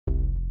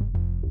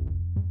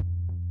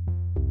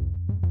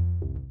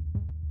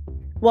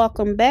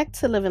Welcome back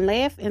to Live and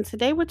Laugh, and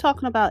today we're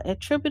talking about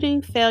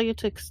attributing failure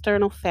to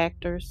external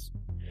factors.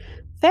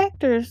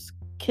 Factors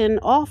can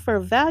offer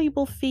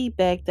valuable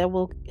feedback that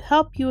will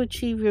help you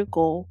achieve your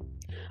goal.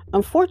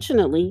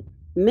 Unfortunately,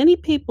 many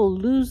people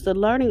lose the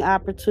learning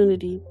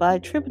opportunity by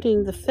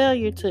attributing the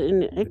failure to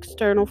an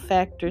external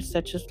factor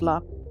such as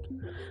luck.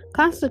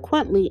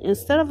 Consequently,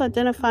 instead of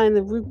identifying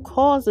the root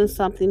cause in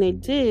something they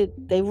did,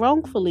 they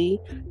wrongfully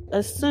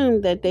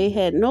assumed that they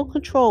had no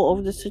control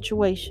over the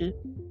situation.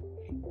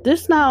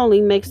 This not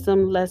only makes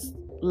them less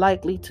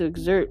likely to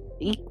exert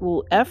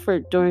equal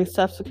effort during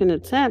subsequent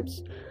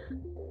attempts,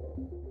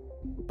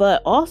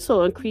 but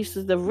also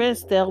increases the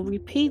risk they'll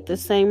repeat the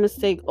same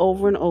mistake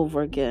over and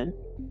over again.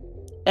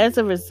 As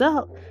a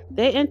result,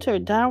 they enter a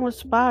downward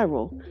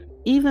spiral.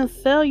 Even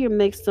failure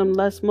makes them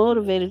less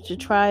motivated to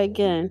try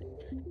again,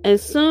 and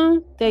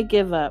soon they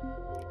give up.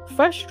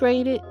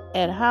 Frustrated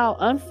at how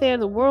unfair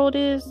the world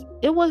is,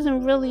 it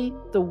wasn't really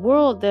the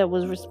world that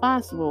was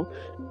responsible.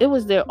 It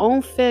was their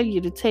own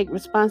failure to take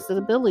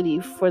responsibility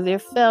for their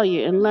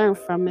failure and learn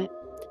from it.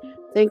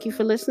 Thank you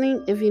for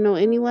listening. If you know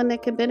anyone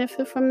that could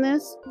benefit from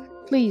this,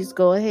 please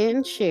go ahead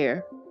and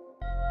share.